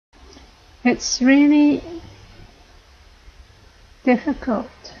It's really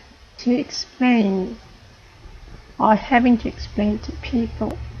difficult to explain, or having to explain to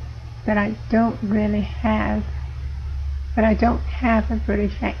people that I don't have a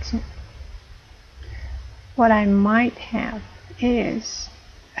British accent. What I might have is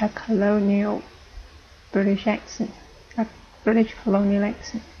a colonial British accent, a British colonial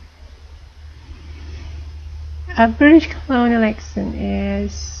accent. A British colonial accent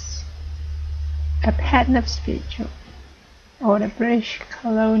is a pattern of speech, or the British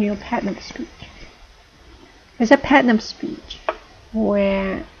colonial pattern of speech. It's a pattern of speech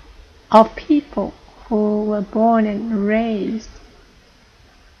where of people who were born and raised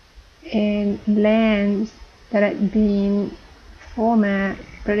in lands that had been former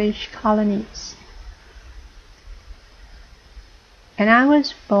British colonies. And I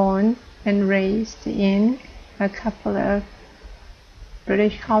was born and raised in a couple of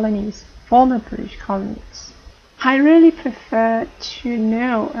British colonies, former British colonies. I really prefer to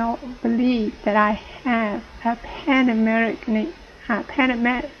know or believe that I have a Pan-American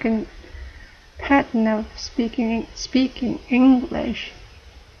pattern of speaking English,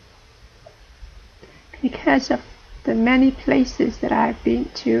 because of the many places that I've been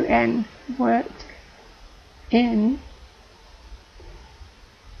to and worked in,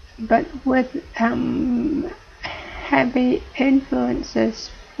 but with heavy influences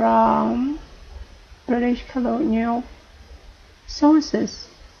from British colonial sources.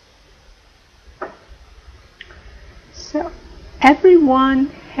 So everyone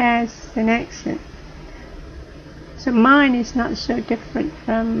has an accent. So mine is not so different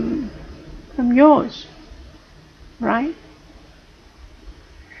from yours, right?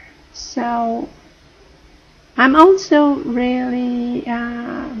 So I'm also really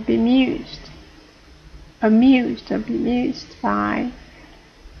amused by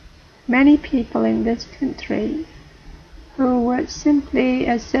many people in this country who would simply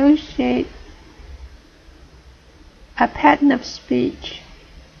associate a pattern of speech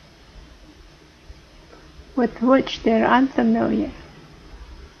with which they're unfamiliar,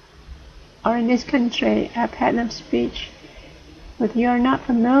 or in this country a pattern of speech which you're not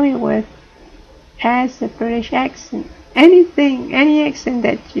familiar with, as a British accent. Any accent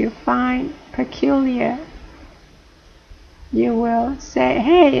that you find peculiar, you will say,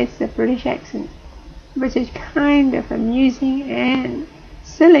 hey, it's a British accent, which is kind of amusing and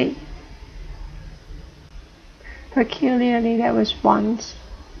silly. Peculiarly, there was once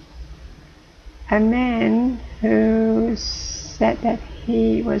a man who said that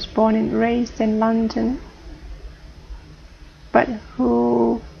he was born and raised in London, but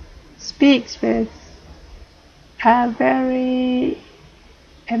who speaks with a very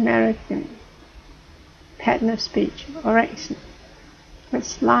American pattern of speech or accent, with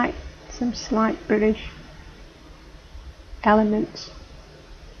some slight British elements,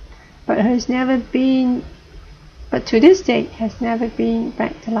 but to this date has never been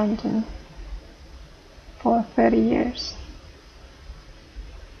back to London for 30 years.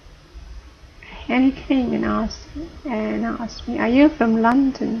 And he came and asked me, are you from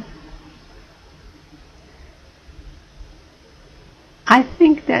London? I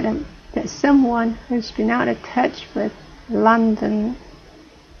think that someone who's been out of touch with London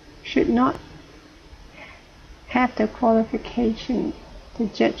should not have the qualification to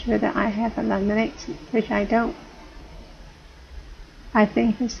judge whether I have a London accent, which I don't. I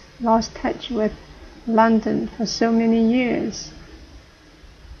think he's lost touch with London for so many years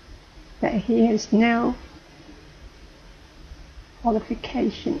that he has no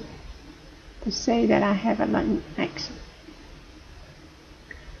qualification to say that I have a London accent.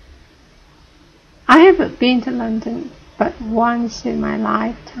 I haven't been to London but once in my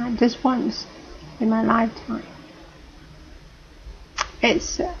lifetime, just once in my lifetime.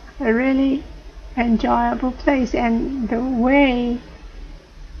 It's a really enjoyable place, and the way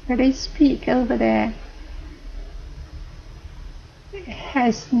that they speak over there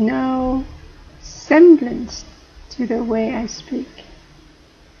has no semblance to the way I speak.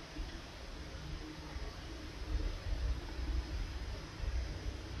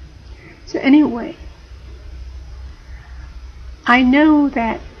 So anyway, I know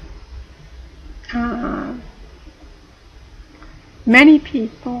that many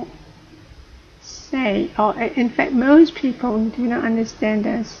people say, or in fact most people do not understand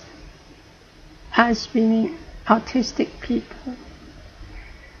us as being autistic people,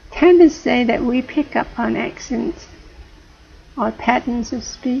 tend to say that we pick up on accents or patterns of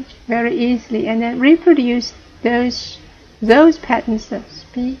speech very easily, and then reproduce those patterns of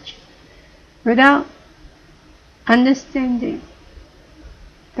speech without understanding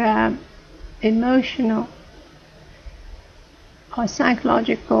the emotional or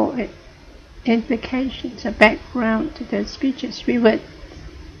psychological implications or background to those speeches. We would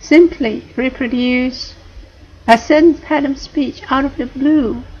simply reproduce a certain pattern of speech out of the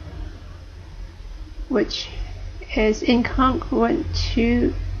blue, which is incongruent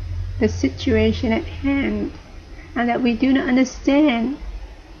to the situation at hand, and that we do not understand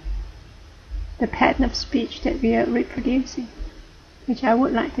the pattern of speech that we are reproducing, which I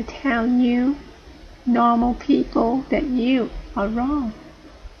would like to tell you, normal people, that you are wrong.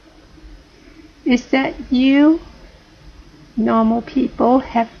 Is that you, normal people,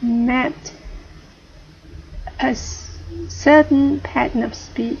 have mapped a certain pattern of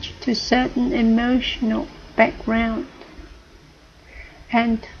speech to certain emotional background.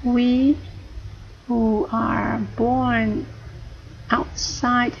 And we who are born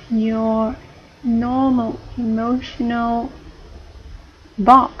outside your normal emotional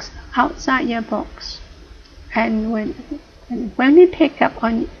box, outside your box, and when we pick up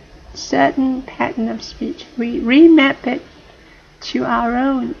on certain pattern of speech, we remap it to our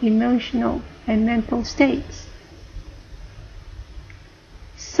own emotional and mental states.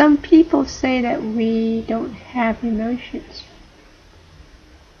 Some people say that we don't have emotions,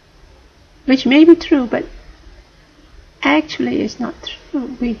 which may be true, but actually it's not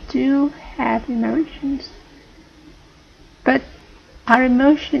true. We do have emotions, but our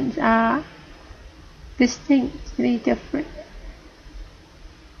emotions are distinctly different.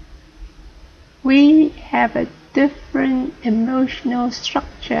 We have a different emotional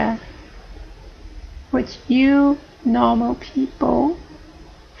structure, which you normal people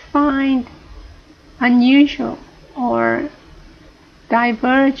find unusual or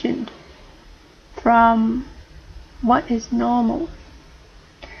divergent from what is normal.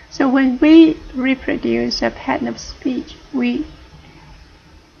 So when we reproduce a pattern of speech, we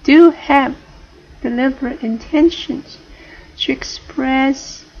do have deliberate intentions to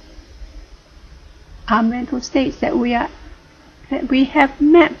express our mental states, that we have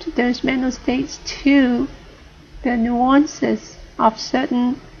mapped those mental states to the nuances of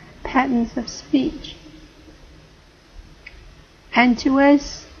certain patterns of speech. And to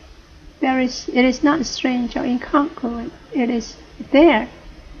us, it is not strange or incongruent. It is there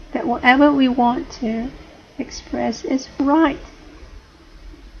that whatever we want to express is right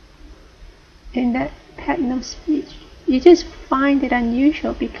in that pattern of speech. You just find it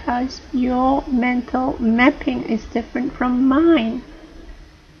unusual because your mental mapping is different from mine.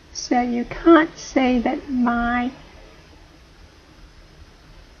 So you can't say that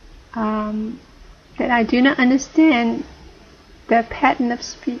that I do not understand the pattern of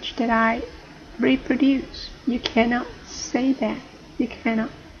speech that I reproduce. You cannot say that. You cannot.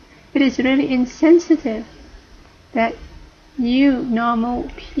 It is really insensitive that you normal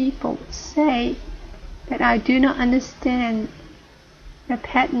people say that I do not understand the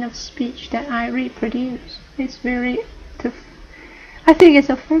pattern of speech that I reproduce. It's very, I think it's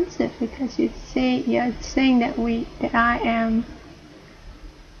offensive, because you're saying that I am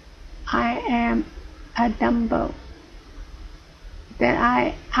a Dumbo,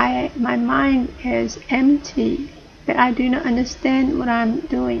 that my mind is empty, that I do not understand what I'm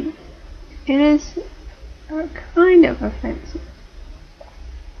doing. It is kind of offensive.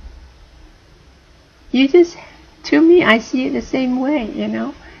 To me, I see it the same way,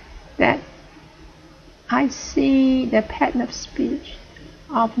 that I see the pattern of speech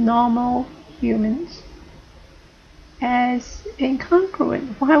of normal humans as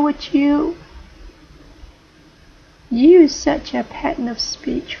incongruent. Why would you use such a pattern of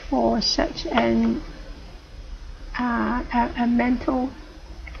speech for such a mental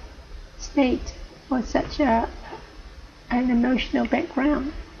state, or such an emotional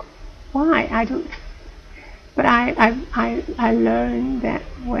background? Why? I don't. But I learned that,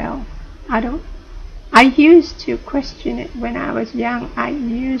 well, I used to question it when I was young. I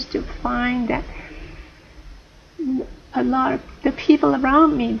used to find that a lot of the people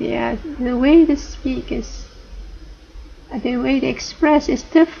around me, the way they speak is, the way they express is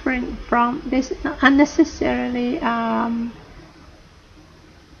different from this. Not unnecessarily, is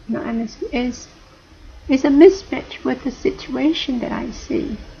a mismatch with the situation that I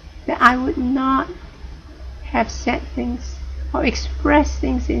see. That I would not have said things or expressed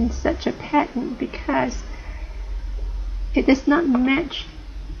things in such a pattern, because it does not match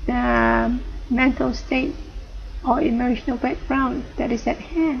the mental state or emotional background that is at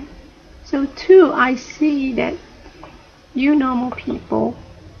hand. So too, I see that you normal people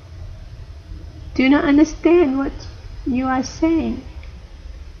do not understand what you are saying.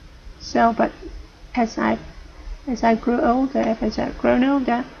 So, but as I've grown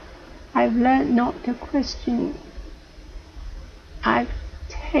older, I've learned not to question. I've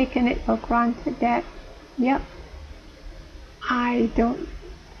taken it for granted that, yep, I don't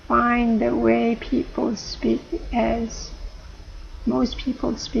find the way people speak as most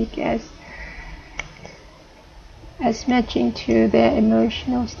people speak as matching to their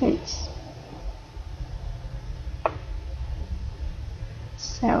emotional states.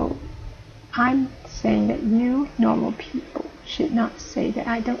 So I'm saying that you normal people should not say that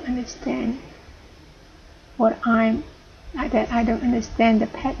I don't understand that I don't understand the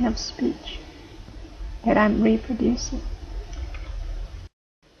pattern of speech that I'm reproducing.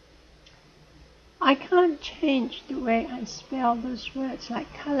 I can't change the way I spell those words,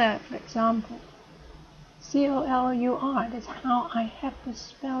 like color, for example. C-O-L-U-R, that's how I have to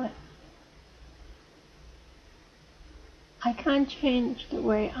spell it. I can't change the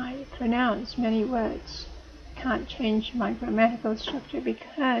way I pronounce many words. I can't change my grammatical structure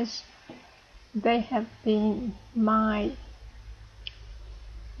because they have been my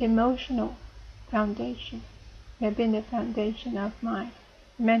emotional foundation. They've been the foundation of my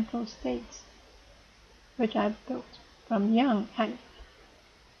mental states, which I've built from young. And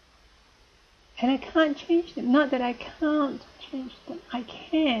I can't change them. Not that I can't change them. I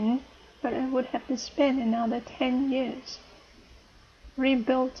can, but I would have to spend another 10 years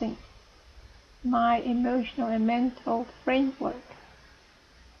rebuilding my emotional and mental framework,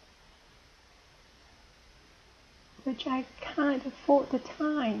 which I can't afford the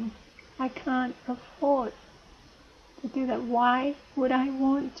time. I can't afford to do that. Why would I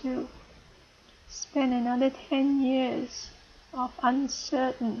want to spend another 10 years of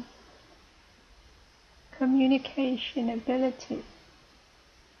uncertain communication ability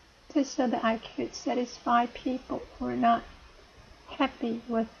just so that I could satisfy people who are not happy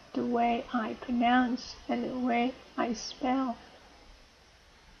with the way I pronounce and the way I spell?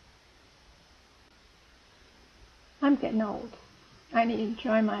 I'm getting old. I need to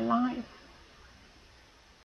enjoy my life.